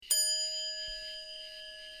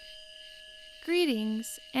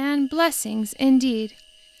Greetings and blessings indeed.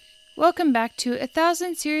 Welcome back to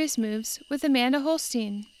 1,000 Serious Moves with Amanda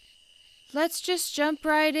Holstein. Let's just jump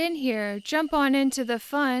right in here. Jump on into the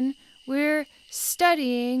fun. We're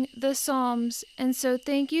studying the Psalms, and so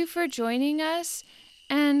thank you for joining us.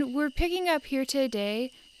 And we're picking up here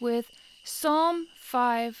today with Psalm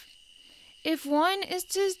 5. If one is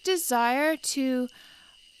to desire to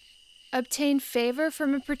obtain favor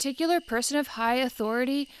from a particular person of high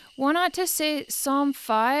authority, one ought to say Psalm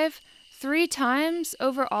 5 3 times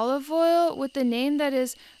over olive oil with the name that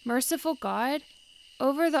is Merciful God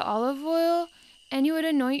over the olive oil, and you would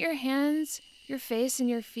anoint your hands, your face, and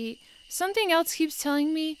your feet. Something else keeps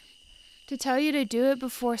telling me to tell you to do it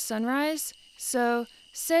before sunrise, so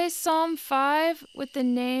say Psalm 5 with the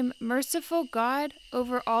name Merciful God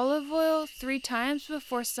over olive oil 3 times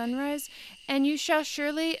before sunrise, and you shall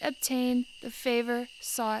surely obtain the favor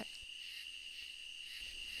sought.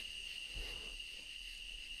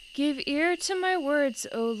 Give ear to my words,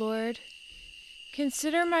 O Lord.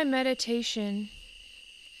 Consider my meditation.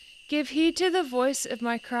 Give heed to the voice of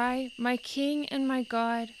my cry, my King and my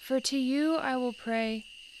God, for to you I will pray.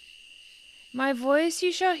 My voice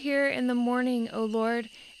you shall hear in the morning, O Lord.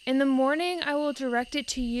 In the morning I will direct it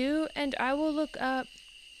to you, and I will look up.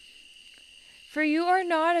 For you are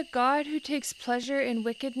not a God who takes pleasure in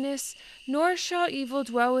wickedness, nor shall evil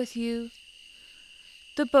dwell with you.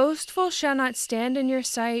 The boastful shall not stand in your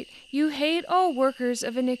sight. You hate all workers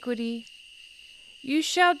of iniquity. You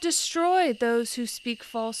shall destroy those who speak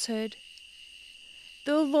falsehood.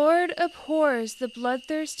 The Lord abhors the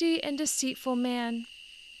bloodthirsty and deceitful man.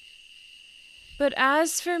 But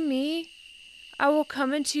as for me, I will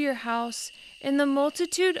come into your house in the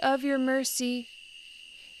multitude of your mercy.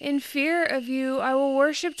 In fear of you, I will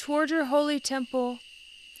worship toward your holy temple.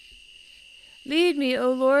 Lead me,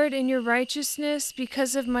 O Lord, in your righteousness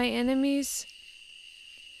because of my enemies.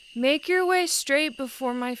 Make your way straight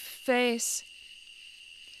before my face.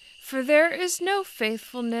 For there is no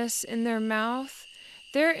faithfulness in their mouth.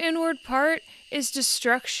 Their inward part is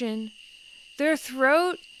destruction. Their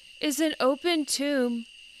throat is an open tomb.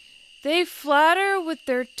 They flatter with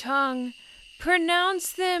their tongue.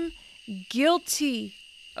 Pronounce them guilty,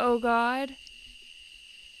 O God.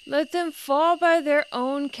 Let them fall by their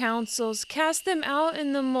own counsels. Cast them out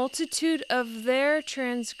in the multitude of their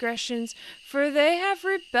transgressions, for they have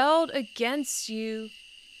rebelled against you.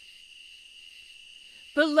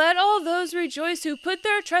 But let all those rejoice who put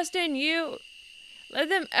their trust in you. Let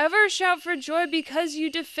them ever shout for joy because you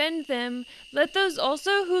defend them. Let those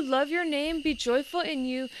also who love your name be joyful in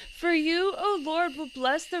you. For you, O Lord, will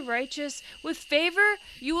bless the righteous. With favor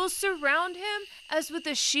you will surround him as with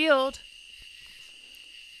a shield.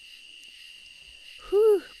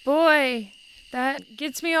 Whew, boy, that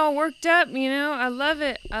gets me all worked up, I love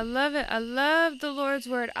it. I love it. I love the Lord's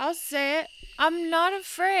word. I'll say it. I'm not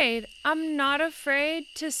afraid. I'm not afraid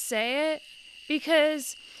to say it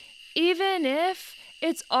because even if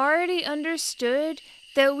it's already understood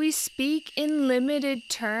that we speak in limited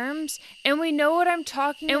terms, and we know what I'm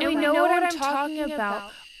talking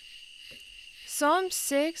about. Psalm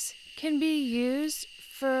 6 can be used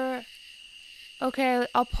for... Okay,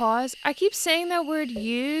 I'll pause. I keep saying that word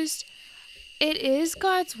used. It is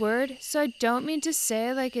God's word, so I don't mean to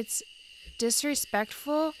say like it's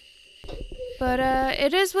disrespectful, but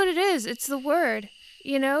it is what it is. It's the word.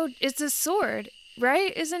 It's a sword.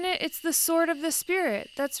 Right? Isn't it? It's the sword of the Spirit.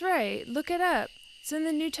 That's right. Look it up. It's in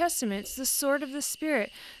the New Testament. It's the sword of the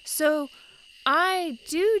Spirit. So I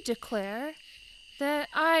do declare that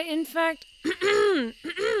I, in fact,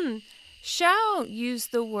 shall use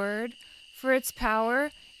the word for its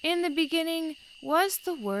power. In the beginning was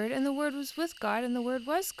the Word, and the Word was with God, and the Word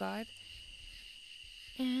was God.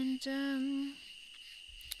 And,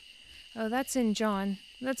 that's in John.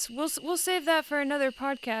 We'll save that for another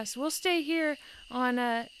podcast. We'll stay here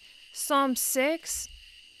on Psalm 6.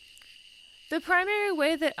 The primary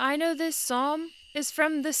way that I know this psalm is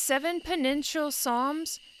from the 7 penitential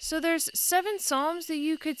psalms. So there's 7 psalms that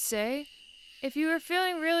you could say if you were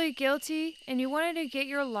feeling really guilty and you wanted to get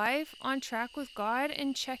your life on track with God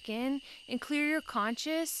and check in and clear your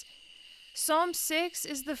conscience. Psalm 6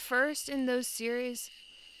 is the first in those series.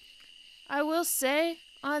 I will say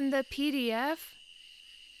on the PDF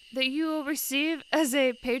that you will receive as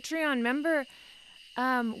a Patreon member,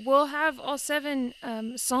 we'll have all 7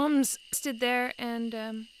 Psalms listed there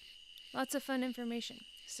and lots of fun information.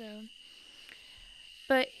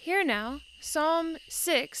 But here now, Psalm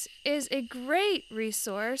 6 is a great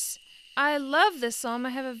resource. I love this psalm. I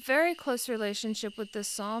have a very close relationship with this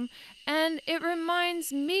psalm, and it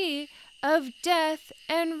reminds me of death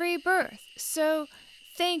and rebirth. So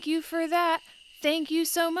thank you for that. thank you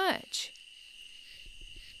so much.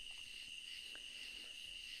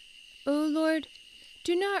 O Lord,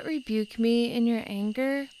 do not rebuke me in your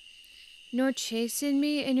anger, nor chasten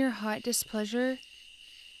me in your hot displeasure.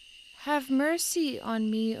 Have mercy on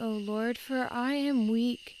me, O Lord, for I am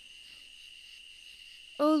weak.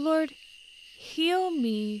 O Lord, heal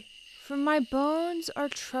me, for my bones are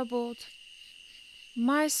troubled.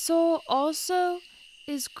 My soul also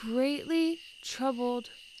is greatly troubled.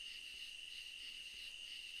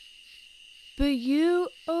 But you,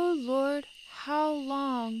 O Lord, how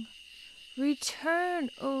long? Return,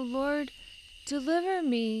 O Lord, deliver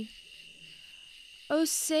me. O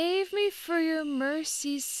save me for your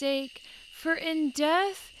mercy's sake, for in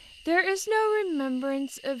death there is no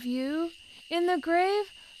remembrance of you. In the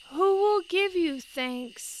grave, who will give you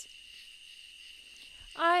thanks?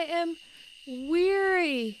 I am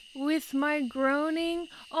weary with my groaning.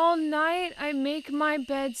 All night I make my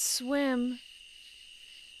bed swim.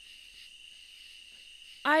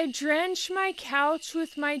 I drench my couch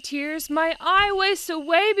with my tears. My eye wastes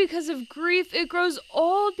away because of grief. It grows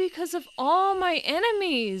old because of all my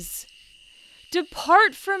enemies.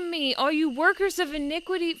 Depart from me, all you workers of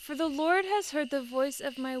iniquity, for the Lord has heard the voice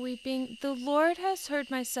of my weeping. The Lord has heard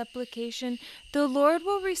my supplication. The Lord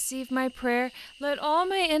will receive my prayer. Let all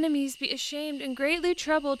my enemies be ashamed and greatly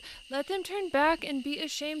troubled. Let them turn back and be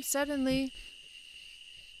ashamed suddenly.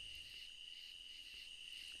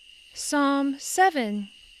 Psalm 7.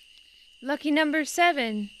 Lucky number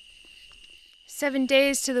 7. 7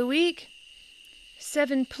 days to the week.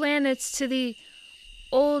 7 planets to the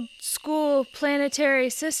old school planetary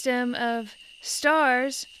system of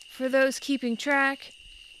stars for those keeping track,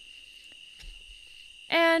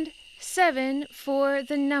 and 7 for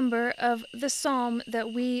the number of the psalm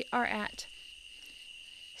that we are at.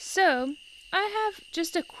 So I have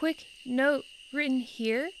just a quick note written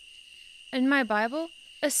here in my Bible,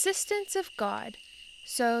 assistance of God.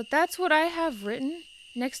 So that's what I have written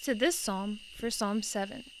next to this psalm for Psalm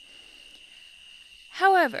 7.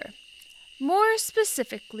 However, more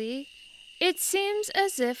specifically, it seems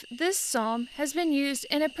as if this psalm has been used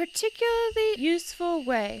in a particularly useful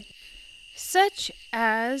way, such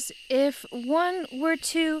as if one were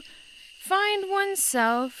to find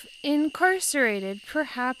oneself incarcerated,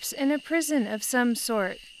 perhaps in a prison of some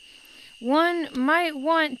sort. One might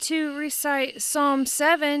want to recite Psalm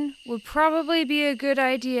 7 would probably be a good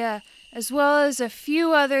idea, as well as a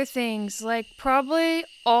few other things, like probably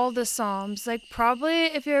all the Psalms. Like probably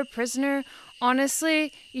if you're a prisoner,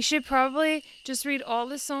 honestly, you should probably just read all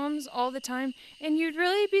the Psalms all the time, and you'd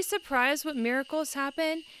really be surprised what miracles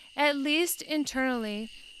happen, at least internally.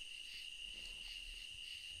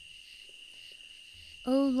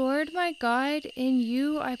 O Lord my God, in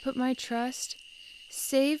you I put my trust.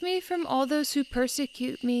 Save me from all those who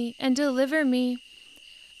persecute me, and deliver me,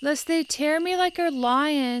 lest they tear me like a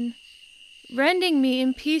lion, rending me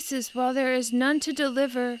in pieces while there is none to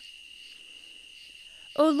deliver.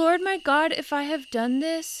 O Lord my God, if I have done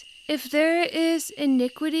this, if there is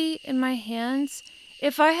iniquity in my hands,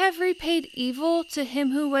 if I have repaid evil to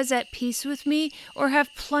him who was at peace with me, or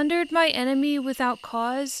have plundered my enemy without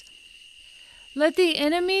cause, let the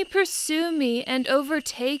enemy pursue me and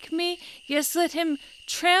overtake me. Yes, let him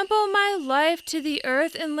trample my life to the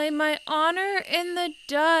earth and lay my honor in the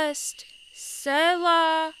dust.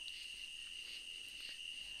 Selah.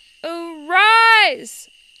 Arise,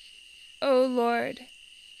 O Lord,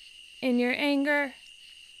 in your anger.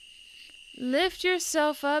 Lift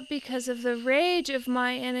yourself up because of the rage of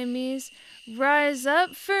my enemies. Rise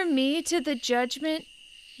up for me to the judgment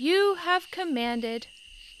you have commanded.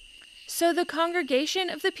 So the congregation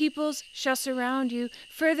of the peoples shall surround you.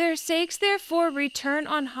 For their sakes, therefore, return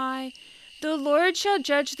on high. The Lord shall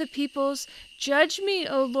judge the peoples. Judge me,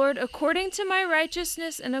 O Lord, according to my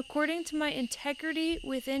righteousness and according to my integrity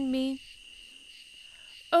within me.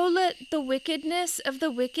 O let the wickedness of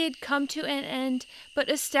the wicked come to an end, but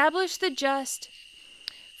establish the just.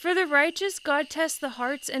 For the righteous God tests the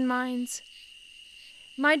hearts and minds.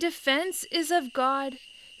 My defense is of God,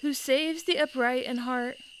 who saves the upright in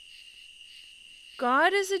heart.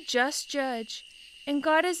 God is a just judge, and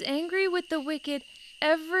God is angry with the wicked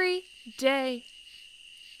every day.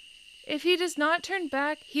 If he does not turn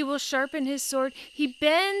back, he will sharpen his sword. He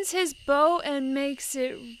bends his bow and makes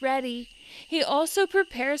it ready. He also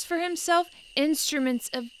prepares for himself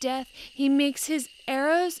instruments of death. He makes his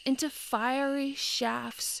arrows into fiery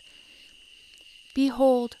shafts.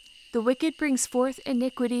 Behold, the wicked brings forth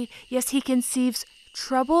iniquity. Yes, he conceives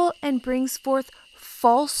trouble and brings forth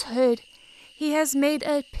falsehood. He has made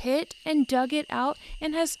a pit and dug it out,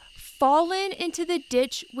 and has fallen into the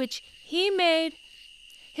ditch which he made.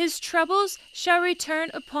 His troubles shall return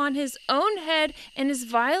upon his own head, and his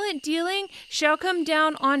violent dealing shall come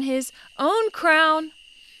down on his own crown.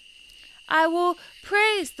 I will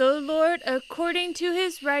praise the Lord according to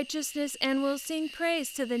his righteousness, and will sing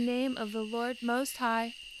praise to the name of the Lord Most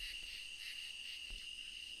High.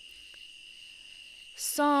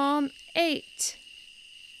 Psalm 8.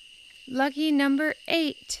 Lucky number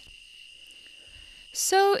 8.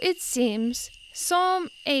 So it seems Psalm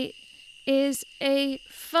 8 is a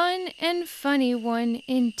fun and funny one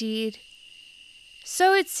indeed.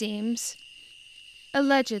 So it seems,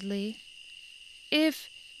 allegedly, if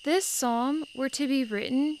this psalm were to be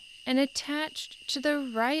written and attached to the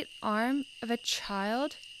right arm of a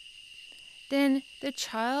child, then the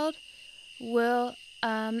child will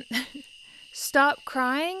stop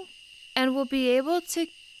crying and will be able to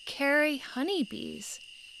carry honeybees.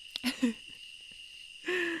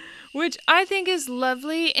 Which I think is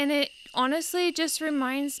lovely, and it honestly just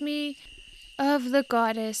reminds me of the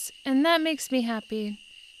goddess, and that makes me happy.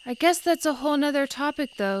 I guess that's a whole nother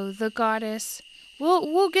topic though, the goddess.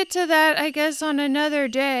 We'll get to that, I guess, on another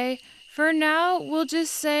day. For now, we'll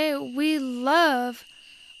just say we love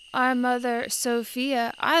our mother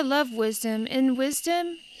Sophia. I love wisdom. In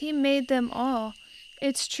wisdom, he made them all.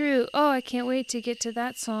 It's true. Oh, I can't wait to get to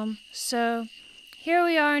that psalm. So here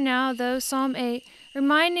we are now, though, Psalm 8,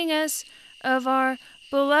 reminding us of our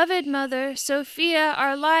beloved mother, Sophia,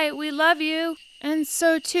 our light. We love you. And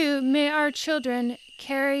so, too, may our children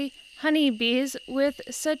carry honeybees with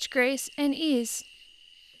such grace and ease.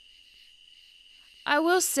 I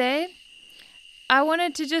will say, I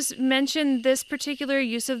wanted to just mention this particular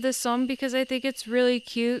use of this psalm because I think it's really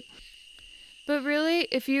cute. But really,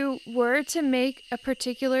 if you were to make a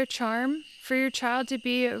particular charm for your child to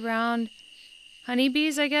be around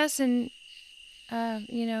honeybees, I guess, and,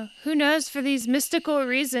 who knows, for these mystical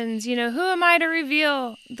reasons, who am I to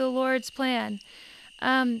reveal the Lord's plan?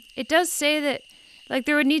 It does say that,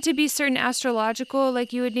 there would need to be certain astrological,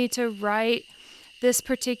 you would need to write this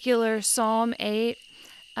particular Psalm 8.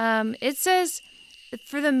 It says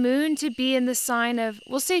for the moon to be in the sign of,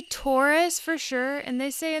 we'll say Taurus for sure, and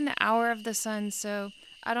they say in the hour of the sun, so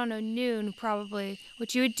I don't know, noon probably.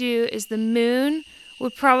 What you would do is the moon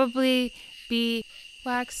would probably be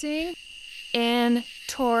waxing in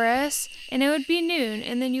Taurus, and it would be noon,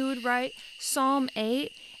 and then you would write Psalm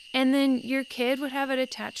 8, and then your kid would have it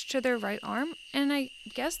attached to their right arm, and I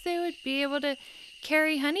guess they would be able to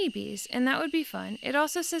carry honeybees, and that would be fun. It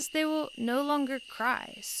also says they will no longer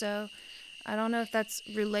cry, so I don't know if that's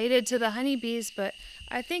related to the honeybees, but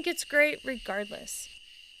I think it's great regardless.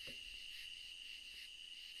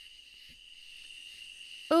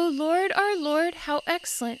 O Lord, our Lord, how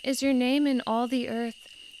excellent is your name in all the earth,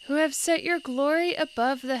 who have set your glory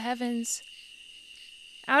above the heavens.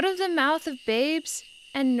 Out of the mouth of babes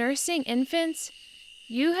and nursing infants,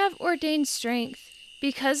 you have ordained strength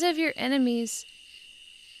because of your enemies,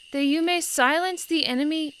 that you may silence the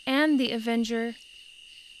enemy and the avenger.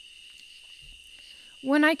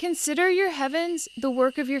 When I consider your heavens, the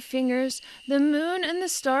work of your fingers, the moon and the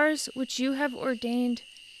stars which you have ordained,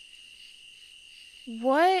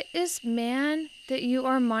 what is man that you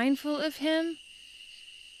are mindful of him,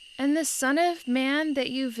 and the Son of Man that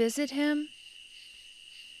you visit him?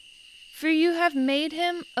 For you have made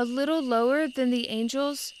him a little lower than the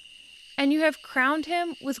angels, and you have crowned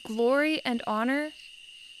him with glory and honor.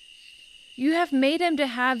 You have made him to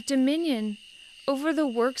have dominion over the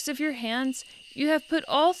works of your hands. You have put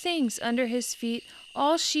all things under his feet,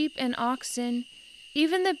 all sheep and oxen,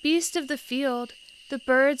 even the beasts of the field, the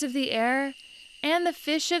birds of the air, and the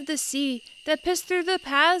fish of the sea that pass through the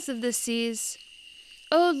paths of the seas.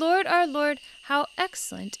 O Lord, our Lord, how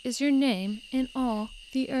excellent is your name in all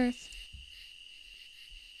the earth.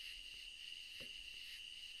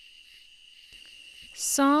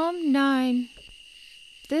 Psalm 9.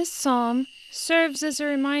 This psalm serves as a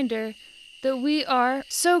reminder that we are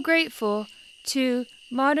so grateful to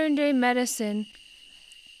modern-day medicine.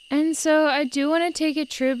 And so I do want to take it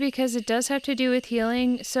true because it does have to do with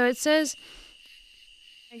healing. So it says,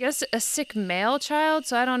 I guess, a sick male child.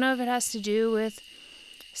 So I don't know if it has to do with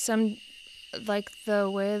some, the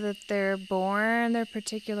way that they're born, their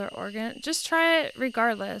particular organ. Just try it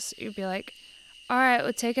regardless. You'd be like, all right,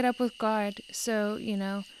 we'll take it up with God. So,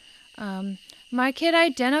 my kid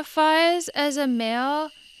identifies as a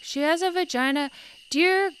male. She has a vagina.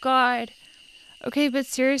 Dear God. Okay, but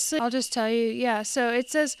seriously, I'll just tell you. Yeah, so it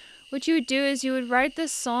says what you would do is you would write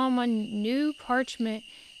this psalm on new parchment,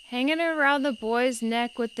 hang it around the boy's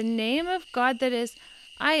neck with the name of God that is,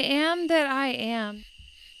 I am that I am.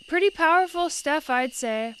 Pretty powerful stuff, I'd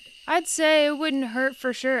say. I'd say it wouldn't hurt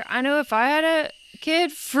for sure. I know if I had a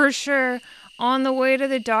kid, for sure, on the way to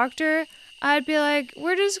the doctor, I'd be like,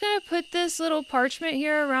 we're just going to put this little parchment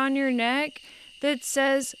here around your neck that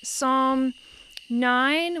says Psalm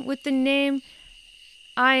 9 with the name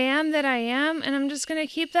I am that I am, and I'm just going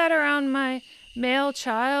to keep that around my male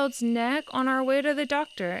child's neck on our way to the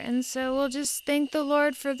doctor. And so we'll just thank the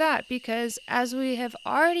Lord for that, because as we have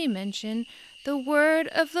already mentioned, the word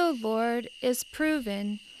of the Lord is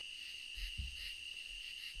proven.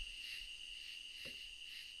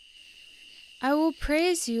 I will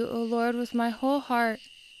praise you, O Lord, with my whole heart.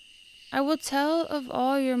 I will tell of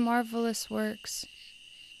all your marvelous works.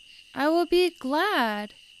 I will be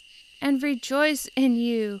glad and rejoice in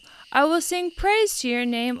you. I will sing praise to your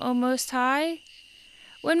name, O Most High.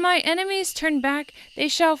 When my enemies turn back, they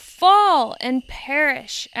shall fall and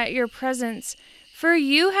perish at your presence. For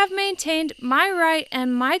you have maintained my right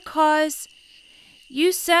and my cause.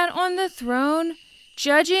 You sat on the throne,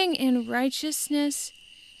 judging in righteousness.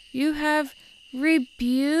 You have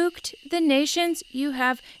rebuked the nations. You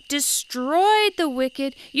have destroyed the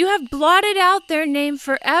wicked. You have blotted out their name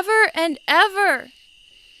forever and ever.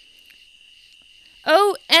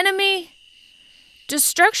 O enemy,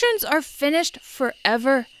 destructions are finished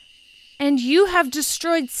forever, and you have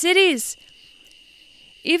destroyed cities.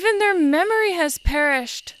 Even their memory has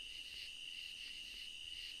perished.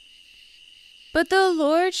 But the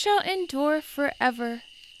Lord shall endure forever.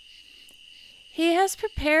 He has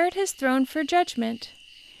prepared his throne for judgment.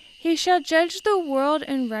 He shall judge the world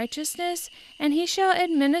in righteousness, and he shall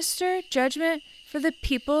administer judgment for the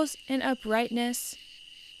peoples in uprightness.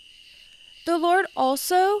 The Lord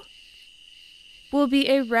also will be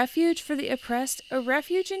a refuge for the oppressed, a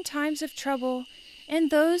refuge in times of trouble, and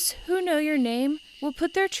those who know your name will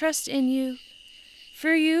put their trust in you.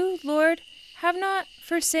 For you, Lord, have not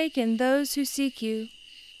forsaken those who seek you.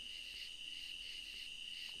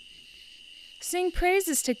 Sing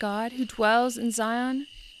praises to God who dwells in Zion.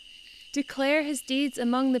 Declare his deeds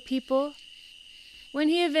among the people. When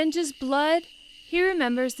he avenges blood, he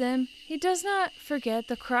remembers them. He does not forget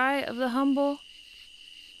the cry of the humble.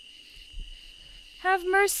 Have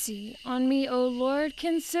mercy on me, O Lord.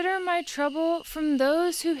 Consider my trouble from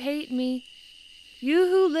those who hate me. You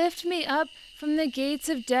who lift me up from the gates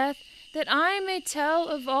of death, that I may tell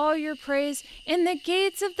of all your praise. In the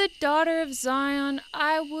gates of the daughter of Zion,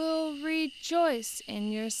 I will rejoice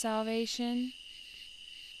in your salvation.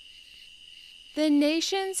 The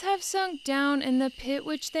nations have sunk down in the pit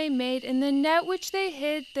which they made, in the net which they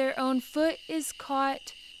hid, their own foot is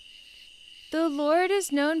caught. The Lord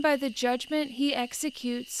is known by the judgment he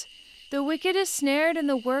executes. The wicked is snared in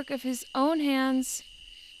the work of his own hands.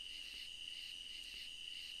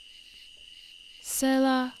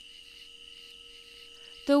 Selah.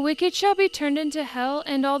 The wicked shall be turned into hell,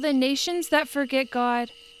 and all the nations that forget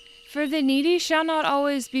God. For the needy shall not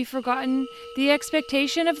always be forgotten. The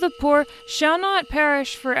expectation of the poor shall not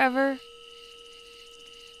perish forever.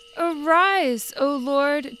 Arise, O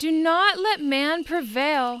Lord, do not let man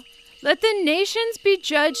prevail. Let the nations be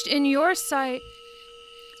judged in your sight.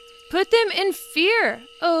 Put them in fear,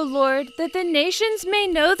 O Lord, that the nations may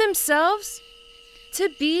know themselves to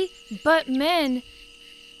be but men.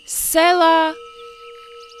 Selah.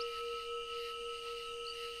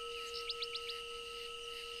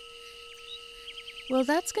 Well,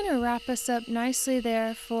 that's going to wrap us up nicely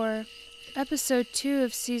there for episode 2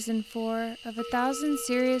 of season 4 of 1,000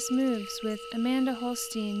 Serious Moves with Amanda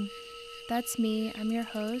Holstein. That's me. I'm your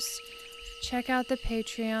host. Check out the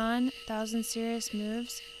Patreon, 1,000 Serious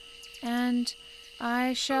Moves, and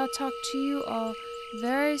I shall talk to you all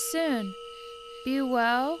very soon. Be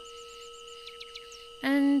well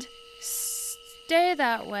and stay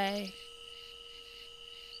that way.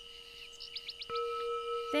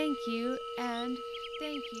 Thank you, and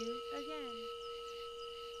thank you again.